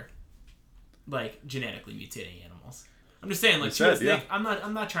where they're, like, genetically mutating animals. I'm just saying, like, snake, I'm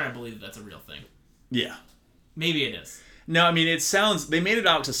not trying to believe that that's a real thing. Yeah. Maybe it is. No, I mean, they made it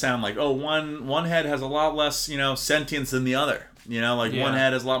out to sound like, oh, one head has a lot less, sentience than the other. One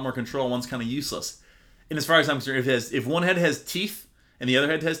head has a lot more control, one's kind of useless. And as far as I'm concerned, if one head has teeth and the other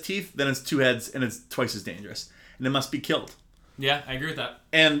head has teeth, then it's two heads and it's twice as dangerous. And it must be killed. Yeah, I agree with that.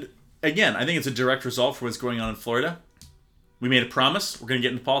 And again, I think it's a direct result for what's going on in Florida. We made a promise, we're going to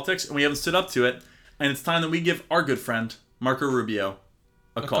get into politics, and we haven't stood up to it. And it's time that we give our good friend, Marco Rubio,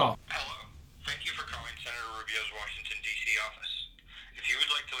 a call. Hello. Thank you for calling Senator Rubio's Washington, D.C. office. If you would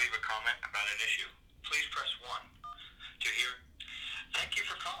like to leave a comment about an issue, please press 1. To hear, thank you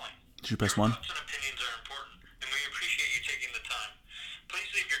for calling. Did you press Your 1? thoughts and opinions are important, and we appreciate you taking the time. Please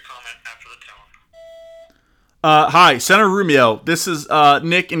leave your comment after the tone. Hi, Senator Rubio. This is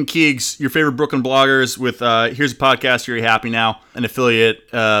Nick and Keegs, your favorite Brooklyn bloggers with Here's a Podcast, You're Happy Now, an affiliate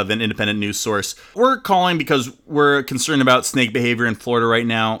of an independent news source. We're calling because we're concerned about snake behavior in Florida right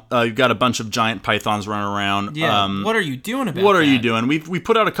now. You've got a bunch of giant pythons running around. Yeah, what are you doing about that? What are you doing? We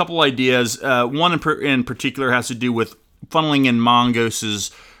put out a couple ideas. One in particular has to do with funneling in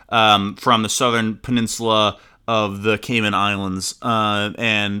mongooses from the southern peninsula of the Cayman Islands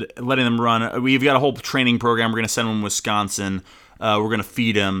and letting them run. We've got a whole training program. We're going to send them to Wisconsin. We're going to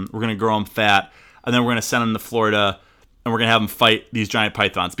feed them. We're going to grow them fat. And then we're going to send them to Florida, and we're going to have them fight these giant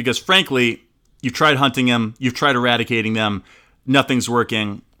pythons. Because, frankly, you've tried hunting them. You've tried eradicating them. Nothing's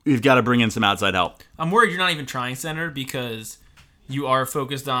working. We've got to bring in some outside help. I'm worried you're not even trying, Senator, because you are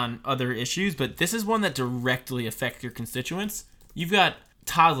focused on other issues. But this is one that directly affects your constituents. You've got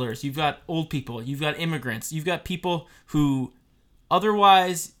toddlers, you've got old people, you've got immigrants, you've got people who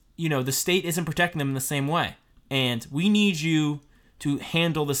otherwise, the state isn't protecting them in the same way. And we need you to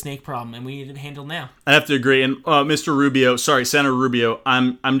handle the snake problem, and we need it handled now. I have to agree. And Senator Rubio,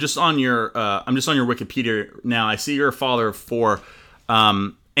 I'm just on your Wikipedia now. I see you're a father of 4.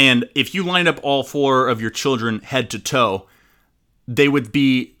 And if you lined up all 4 of your children head to toe, they would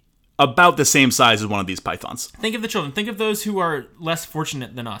be about the same size as one of these pythons. Think of the children. Think of those who are less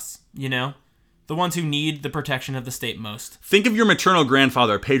fortunate than us, the ones who need the protection of the state most. Think of your maternal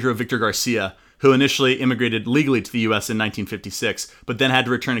grandfather, Pedro Victor Garcia, who initially immigrated legally to the U.S. in 1956, but then had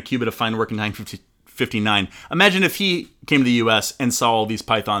to return to Cuba to find work in 1959. Imagine if he came to the U.S. and saw all these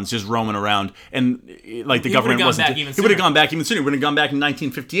pythons just roaming around, and the government wasn't. He would have gone back even sooner. He would have gone back in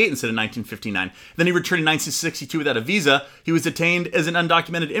 1958 instead of 1959. Then he returned in 1962 without a visa. He was detained as an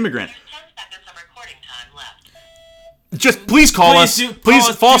undocumented immigrant. Just please call us. Please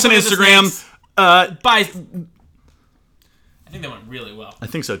follow us on Instagram. Bye. I think that went really well. I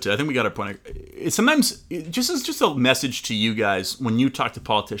think so too. I think we got our point. sometimes just a message to you guys when you talk to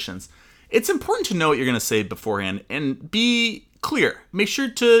politicians. It's important to know what you're going to say beforehand and be clear. Make sure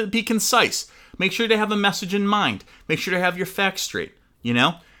to be concise. Make sure to have a message in mind. Make sure to have your facts straight. You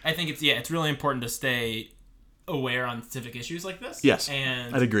know? I think it's really important to stay aware on civic issues like this. Yes,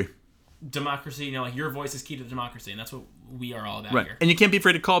 and I'd agree. Democracy, like your voice is key to democracy, and that's what we are all about right. here. And you can't be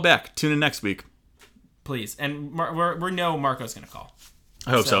afraid to call back. Tune in next week. Please. And we know Marco's going to call.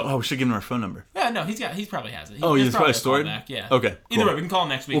 I hope so. Oh, we should give him our phone number. Yeah, no, he probably has it. He's probably stored? Yeah. Okay, cool. Either way, we can call him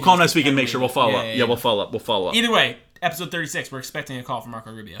next week. We'll call him next week and make sure we'll follow up. Yeah, we'll follow up. Either way, episode 36, we're expecting a call from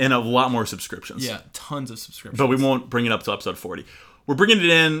Marco Rubio. And a lot more subscriptions. Yeah, tons of subscriptions. But we won't bring it up to episode 40. We're bringing it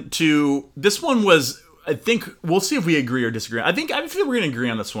in to... This one was... I think... We'll see if we agree or disagree. I feel we're going to agree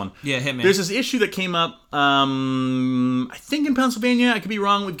on this one. Yeah, hit me. There's this issue that came up, I think in Pennsylvania. I could be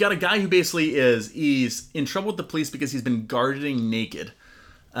wrong. We've got a guy who basically he's in trouble with the police because he's been gardening naked.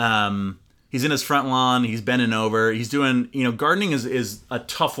 He's in his front lawn. He's bending over. He's doing... gardening is a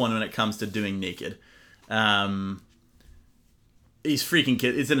tough one when it comes to doing naked. He's freaking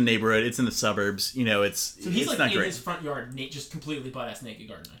kid. It's in a neighborhood. It's in the suburbs. It's he's it's like not in great. his front yard, just completely butt-ass naked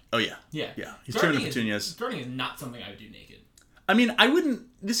gardening. Oh yeah, yeah. He's trimming the petunias. Gardening is not something I would do naked. I mean, I wouldn't.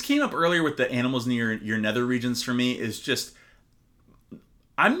 This came up earlier with the animals in your nether regions. For me, is just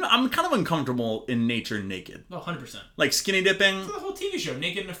I'm kind of uncomfortable in nature naked. No, 100%. Like skinny dipping. For the whole TV show,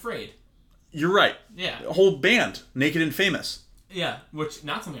 Naked and Afraid. You're right. Yeah. A whole band, Naked and Famous. Yeah, which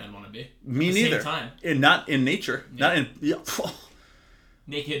not something I'd want to be. Me at the neither. Same time. And not in nature. Yeah. Not in. Yeah.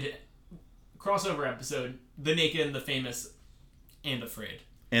 Naked crossover episode, The Naked and the Famous and Afraid.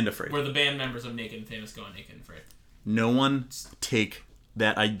 And Afraid. Where the band members of Naked and Famous go on Naked and Afraid. No one take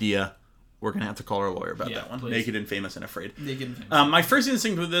that idea. We're going to have to call our lawyer about that one. Please. Naked and Famous and Afraid. Naked and Famous. My first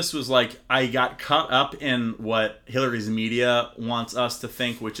instinct with this was like, I got caught up in what Hillary's media wants us to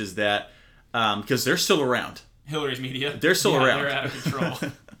think, which is that, because they're still around. Hillary's media? They're still around. They're out of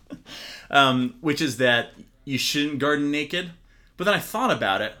control. Which is that you shouldn't garden naked. But then I thought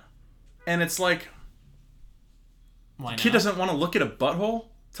about it, and it's like, Why not? Kid doesn't want to look at a butthole?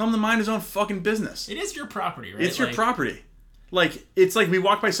 Tell him to mind his own fucking business. It is your property, right? It's your property. Like, it's like we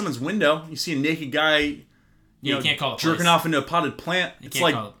walk by someone's window, you see a naked guy, you can't call it jerking off into a potted plant. It's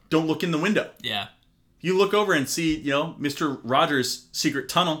like, don't look in the window. Yeah. You look over and see, Mr. Rogers' secret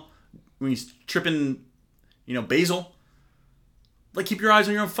tunnel when he's tripping, basil. Like, keep your eyes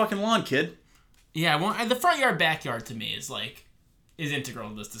on your own fucking lawn, kid. Yeah, the front yard, backyard to me is integral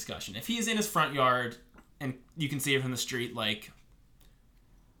to this discussion. If he is in his front yard and you can see it from the street,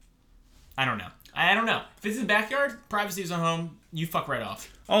 I don't know. If it's in the backyard, privacy is on home, you fuck right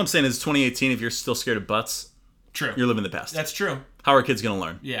off. All I'm saying is 2018, if you're still scared of butts, true. You're living the past. That's true. How are kids going to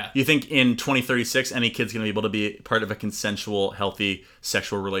learn? Yeah. You think in 2036, any kid's going to be able to be part of a consensual, healthy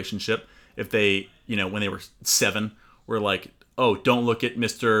sexual relationship if they, when they were 7, were like, oh, don't look at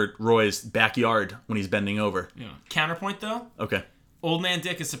Mr. Roy's backyard when he's bending over. Yeah. Counterpoint, though. Okay. Old man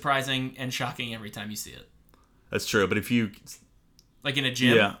dick is surprising and shocking every time you see it. That's true, but if you... Like in a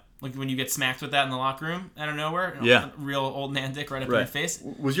gym? Yeah. Like when you get smacked with that in the locker room out of nowhere? Yeah. Real old man dick right up in your face?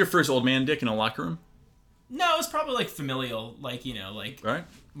 Was your first old man dick in a locker room? No, it was probably familial, right?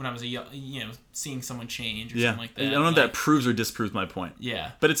 When I was seeing someone change or something like that. I don't know if that proves or disproves my point.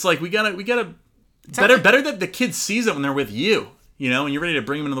 Yeah. But it's like, we gotta better that the kid sees it when they're with you, and you're ready to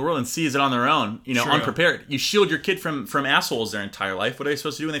bring them into the world and sees it on their own, True. Unprepared. You shield your kid from assholes their entire life. What are they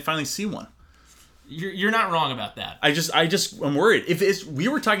supposed to do when they finally see one? You're not wrong about that. I'm worried. If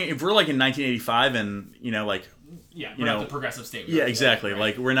we're like in 1985 and, yeah, we're not the progressive state. Yeah, exactly. Right?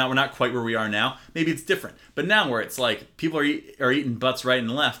 Like we're not quite where we are now. Maybe it's different. But now where it's like people are eating butts right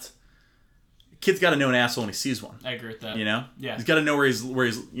and left. Kid's got to know an asshole when he sees one. I agree with that. Yeah. He's got to know where he's.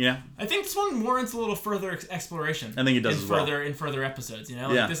 I think this one warrants a little further exploration. I think it does in further episodes.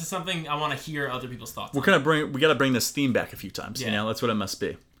 Yeah. This is something I want to hear other people's thoughts. We got to bring this theme back a few times. Yeah. That's what it must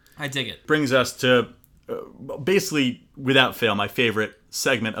be. I dig it. Brings us to basically, without fail, my favorite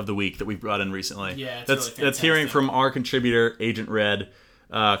segment of the week that we've brought in recently. Yeah, that's hearing from our contributor, Agent Red,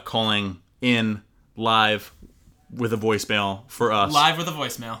 calling in live with a voicemail for us. Live with a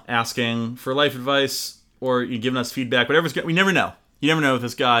voicemail. Asking for life advice or you giving us feedback, whatever's good. We never know. You never know with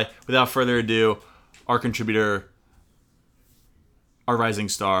this guy. Without further ado, our contributor, our rising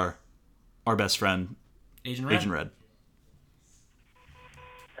star, our best friend, Agent Red. Agent Red.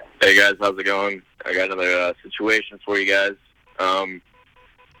 Hey guys, how's it going? I got another situation for you guys.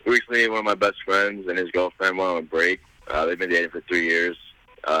 Recently, one of my best friends and his girlfriend went on a break. They've been dating for 3 years,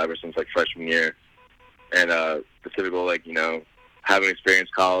 ever since freshman year. And the typical, haven't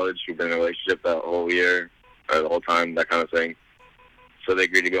experienced college, we've been in a relationship that whole year, or the whole time, that kind of thing. So they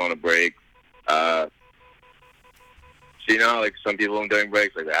agreed to go on a break. So, you know, like some people during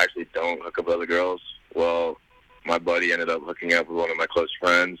breaks, like they actually don't hook up with other girls. Well, my buddy ended up hooking up with one of my close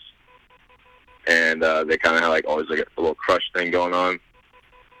friends, and they kind of had like always like a little crush thing going on.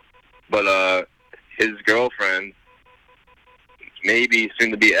 But his girlfriend, maybe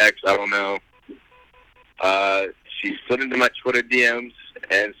soon to be ex, I don't know. She slid into my Twitter DMs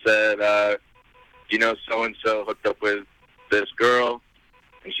and said, you know, so and so hooked up with this girl,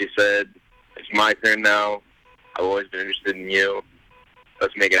 and she said, it's my turn now. I've always been interested in you.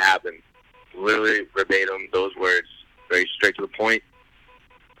 Let's make it happen. Literally verbatim, those words, very straight to the point.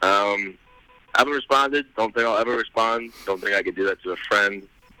 I haven't responded. Don't think I'll ever respond. Don't think I could do that to a friend.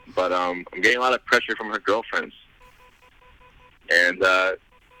 But I'm getting a lot of pressure from her girlfriends. And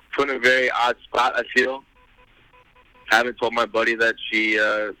put in a very odd spot, I feel. Haven't told my buddy that she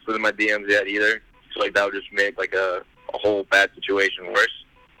slid in my DMs yet either. I feel like that would just make like a whole bad situation worse.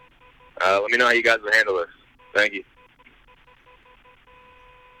 Let me know how you guys will handle this. Thank you.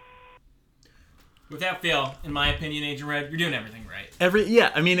 Without fail, in my opinion, Agent Red, you're doing everything right.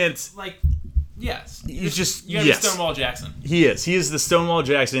 I mean, it's like, yes, you just gotta be Stonewall Jackson. He is the Stonewall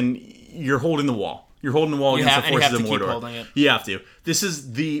Jackson. You're holding the wall. You're holding the wall against the forces of Mordor. Keep holding it. You have to. This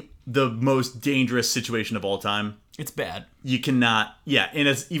is the most dangerous situation of all time. It's bad. You cannot. Yeah, and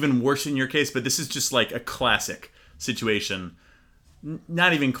it's even worse in your case. But this is just like a classic situation.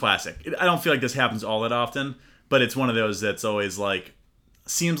 Not even classic. I don't feel like this happens all that often, but it's one of those that's always like,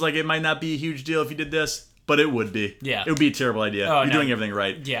 seems like it might not be a huge deal if you did this, but it would be. Yeah. It would be a terrible idea. You're doing everything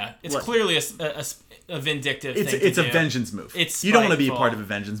right. Yeah. It's clearly a vindictive thing It's a vengeance move. It's you don't want to be a part of a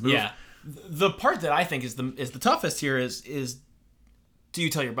vengeance move. Yeah. The part that I think is the toughest here is do you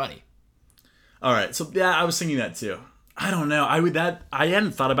tell your buddy? All right. So yeah, I was thinking that too. I don't know. I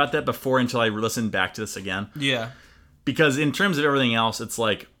hadn't thought about that before until I listened back to this again. Yeah. Because in terms of everything else, it's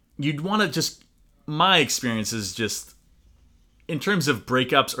like, you'd want to just, my experience is just, in terms of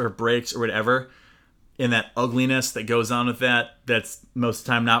breakups or breaks or whatever, and that ugliness that goes on with that's most of the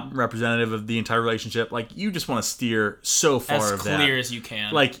time not representative of the entire relationship, like, you just want to steer so far of that. As clear as you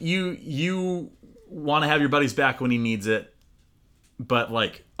can. Like, you want to have your buddy's back when he needs it, but,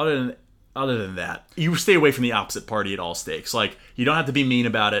 like, other than that, you stay away from the opposite party at all stakes. Like, you don't have to be mean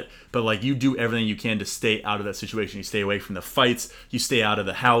about it, but like, you do everything you can to stay out of that situation. You stay away from the fights. You stay out of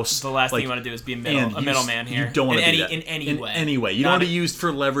the house. The last thing you want to do is be a middleman here. You don't want to do that in any way. You don't want to be used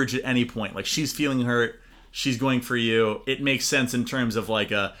for leverage at any point. Like, she's feeling hurt. She's going for you. It makes sense in terms of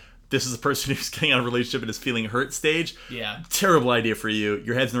like this is a person who's getting out of a relationship and is feeling hurt stage. Yeah. Terrible idea for you.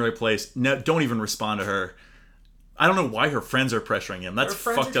 Your head's in the right place. No, don't even respond to her. I don't know why her friends are pressuring him. That's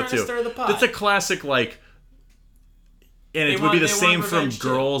fucked up too. That's a classic, like, and it would be the same from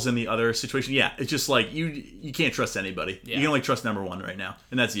girls in the other situation. Yeah, it's just like you can't trust anybody. Yeah. You can only trust number one right now,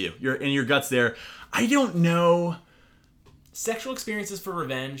 and that's you. You're in your guts there. I don't know. Sexual experiences for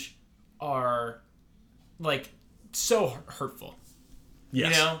revenge are like so hurtful.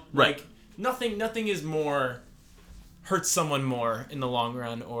 Yes. You know, like nothing is more hurts someone more in the long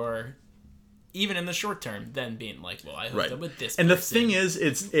run or even in the short term than being like, well, I hooked up with this person. And the thing is,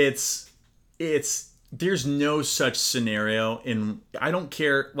 it's there's no such scenario in, I don't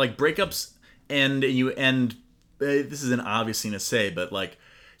care, like, breakups and you end, this is an obvious thing to say, but like,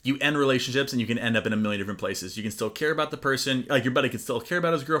 you end relationships and you can end up in a million different places. You can still care about the person, like your buddy could still care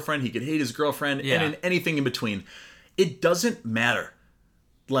about his girlfriend, he could hate his girlfriend, and in anything in between. It doesn't matter.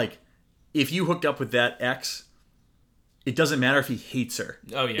 Like, if you hooked up with that ex, it doesn't matter if he hates her.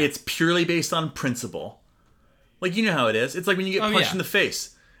 Oh, yeah. It's purely based on principle. Like, you know how it is. It's like when you get punched in the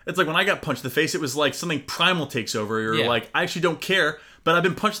face. It's like when I got punched in the face, it was like something primal takes over. You're like, I actually don't care, but I've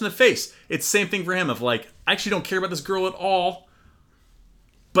been punched in the face. It's the same thing for him of like, I actually don't care about this girl at all,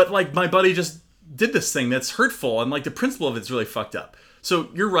 but like my buddy just did this thing that's hurtful, and like the principle of it's really fucked up. So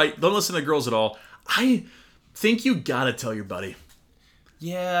you're right. Don't listen to girls at all. I think you gotta tell your buddy.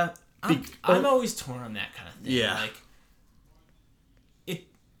 Yeah. I'm always torn on that kind of thing. Yeah. Like,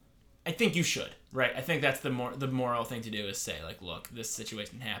 I think you should, right? I think that's the moral thing to do is say, like, look, this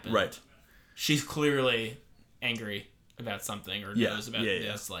situation happened. Right. She's clearly angry about something or knows about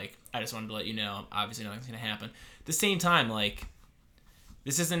this. Like, I just wanted to let you know, obviously nothing's going to happen. At the same time, like,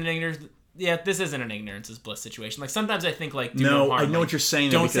 this isn't an ignorance is bliss situation. Like, sometimes I think, like, do no harm. I know what you're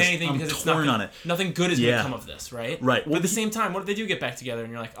saying. Don't say anything because it's not on it. Nothing good is going to come of this, right? Right. But at the same time, what if they do get back together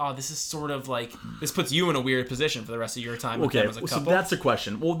and you're like, oh, this is sort of like, this puts you in a weird position for the rest of your time with them as a couple? So that's the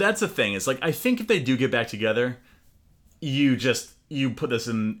question. Well, that's the thing. It's like, I think if they do get back together, you put this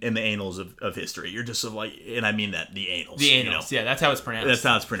in the annals of history. You're just sort of like, and I mean that, the annals. The annals, yeah, that's how it's pronounced. That's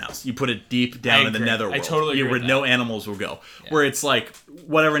how it's pronounced. You put it deep down in the netherworld. I totally agree where with no that. animals will go. Yeah. Where it's like,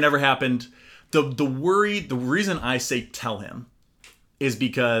 whatever never happened, the reason I say tell him is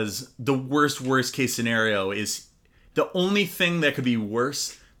because the worst case scenario is the only thing that could be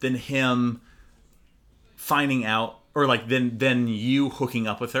worse than him finding out, or like than you hooking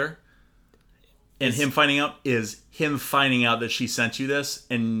up with her and him finding out, is him finding out that she sent you this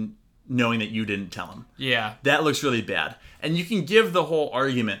and knowing that you didn't tell him. Yeah. That looks really bad. And you can give the whole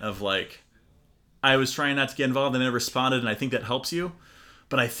argument of like, I was trying not to get involved and I responded, and I think that helps you.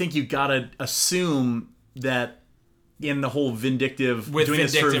 But I think you gotta assume that in the whole vindictive, doing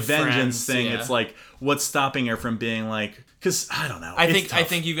this for vengeance thing, it's like, what's stopping her from being like, because I don't know. I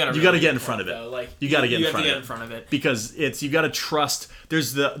think you gotta get in front of it. Like, you gotta get in front of it because you gotta trust.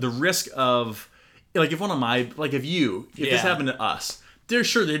 There's the risk of like, if this happened to us,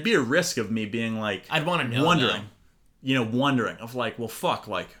 there'd be a risk of me being like, I'd want to know, wondering of like, well, fuck,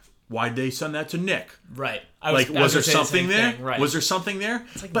 like, why'd they send that to Nick? Right. Was there something there? Right. Was there something there?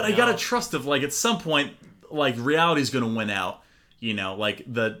 Like, but no. I gotta trust of like, at some point, like, reality's gonna win out. Like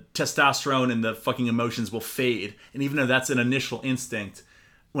the testosterone and the fucking emotions will fade, and even though that's an initial instinct,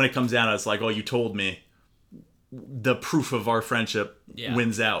 when it comes down, it's like, oh, you told me. The proof of our friendship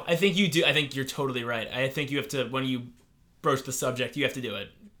wins out. I think you do. I think you're totally right. I think you have to, when you broach the subject, you have to do it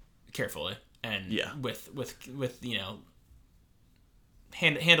carefully and with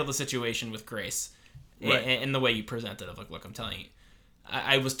handle the situation with grace, right. and the way you present it. Of like, look, I'm telling you,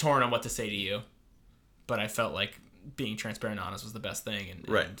 I was torn on what to say to you, but I felt like being transparent and honest was the best thing,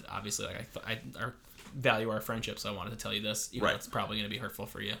 and obviously, like, I value our friendship, so I wanted to tell you this, even though it's probably going to be hurtful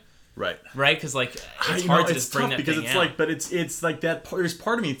for you. Right. Because like, it's hard to just bring that because thing it's out. like, but it's like that. There's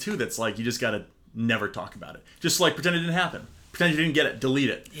part of me too that's like, you just gotta never talk about it. Just like pretend it didn't happen. Pretend you didn't get it. Delete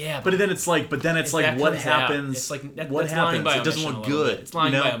it. Yeah. But then it's like, what happens? It's like what happens? It doesn't look good. It's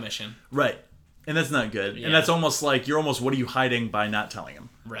lying by omission. Right. And that's not good. Yeah. And that's almost like what are you hiding by not telling him?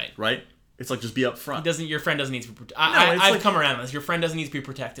 Right. Right. It's like, just be upfront. Your friend doesn't need to be protected. I've come around on this. Your friend doesn't need to be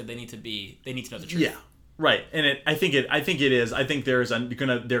protected. They need to know the truth. Yeah. Right, and I think it is. I think there's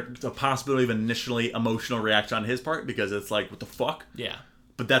a possibility of an initially emotional reaction on his part, because it's like, what the fuck? Yeah.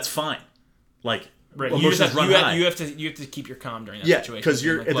 But that's fine. Like, right. emotions run high. You have to keep your calm during that situation. Yeah, because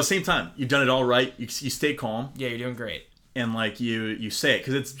you're at the same time, you've done it all right. You stay calm. Yeah, you're doing great. And like you say it,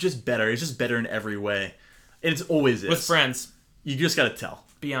 because it's just better. It's just better in every way. And it's always is. With friends, you just got to tell.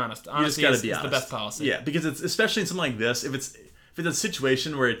 Be honest. Honesty is the best policy. Yeah, because it's, especially in something like this, if it's a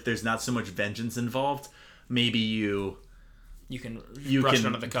situation where there's not so much vengeance involved, maybe you can brush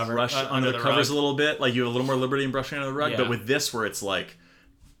under the cover, under the covers a little bit. Like, you have a little more liberty in brushing under the rug. Yeah. But with this, where it's like,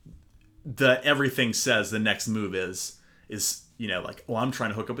 everything says the next move is like, well, I'm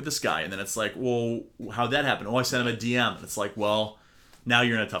trying to hook up with this guy, and then it's like, well, how'd that happen? Oh, I sent him a DM, and it's like, well, now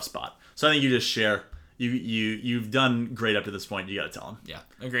you're in a tough spot. So I think you just share. You've done great up to this point. You got to tell him. Yeah,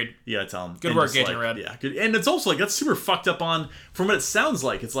 agreed. You got to tell him. Good work, Agent Red. Yeah, good. And it's also like, that's super fucked up on, from what it sounds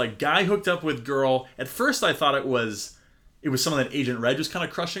like. It's like, guy hooked up with girl. At first, I thought it was someone that Agent Red was kind of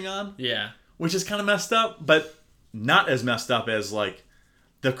crushing on. Yeah, which is kind of messed up, but not as messed up as like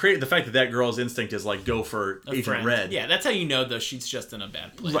the fact that girl's instinct is like, go for Agent Red. Yeah, that's how you know, though, she's just in a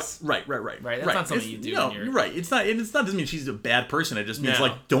bad place. Right. That's not something you do. No, you're right. It's not doesn't mean she's a bad person. It just means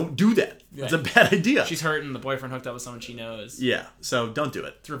like, don't do that. Right. It's a bad idea. She's hurting. The boyfriend hooked up with someone she knows. Yeah, so don't do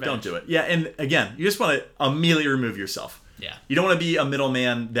it. It's revenge. Don't do it. Yeah, and again, you just want to immediately remove yourself. Yeah. You don't want to be a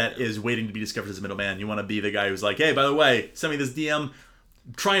middleman that is waiting to be discovered as a middleman. You want to be the guy who's like, hey, by the way, send me this DM.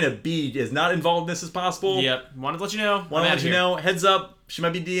 Trying to be as not involved in this as possible. Yep. Wanted to let you know. know. Heads up. She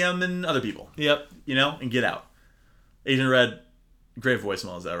might be DMing other people. Yep. And get out. Agent Red, great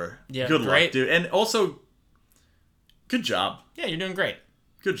voicemail as ever. Yeah. Good luck, dude. And also, good job. Yeah, you're doing great.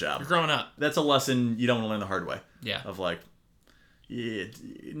 Good job. You're growing up. That's a lesson you don't want to learn the hard way. Yeah. Of like, no easier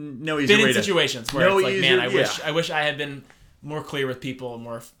way to... Been in situations where it's like, man, I wish I had been more clear with people,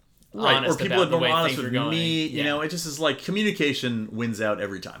 more... Right, or people that are more honest with me. Yeah. It just is like, communication wins out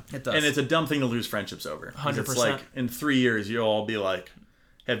every time. It does. And it's a dumb thing to lose friendships over. 100%. It's like, in 3 years, you'll all be like,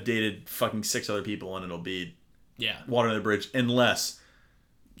 have dated fucking 6 other people, and it'll be water under the bridge, unless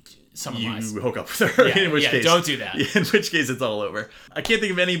you hook up with her. In which case, don't do that. In which case, it's all over. I can't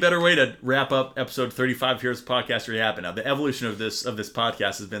think of any better way to wrap up episode 35 here as podcast already happened. Now, the evolution of this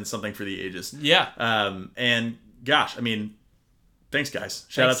podcast has been something for the ages. Yeah. And gosh, I mean, thanks, guys.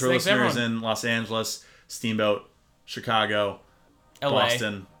 Shout out to our listeners in Los Angeles, Steamboat, Chicago, LA.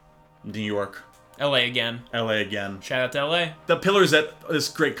 Boston, New York. LA again. Shout out to LA. The pillars that this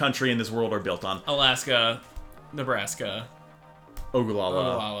great country and this world are built on. Alaska, Nebraska,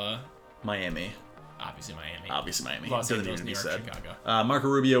 Ogallala, Miami. Obviously Miami. Los Angeles, New York, Chicago. Marco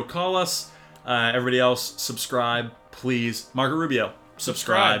Rubio, call us. Everybody else, subscribe, please. Marco Rubio,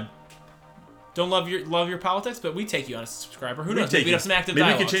 subscribe. don't love your politics, but we take you on as a subscriber. Who knows? Maybe we have some active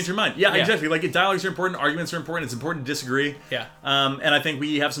dialogues. Maybe we can change your mind. Yeah, exactly. Like, dialogues are important, arguments are important, it's important to disagree. Yeah. And I think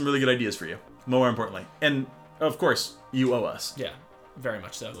we have some really good ideas for you, more importantly. And, of course, you owe us. Yeah, very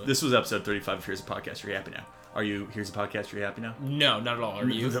much so. This was episode 35 of Here's a Podcast, You're Happy Now. Are you Here's a Podcast, You're Happy Now? No, not at all. Are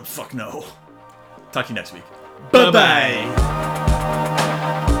you? Fuck no. Talk to you next week. Bye-bye.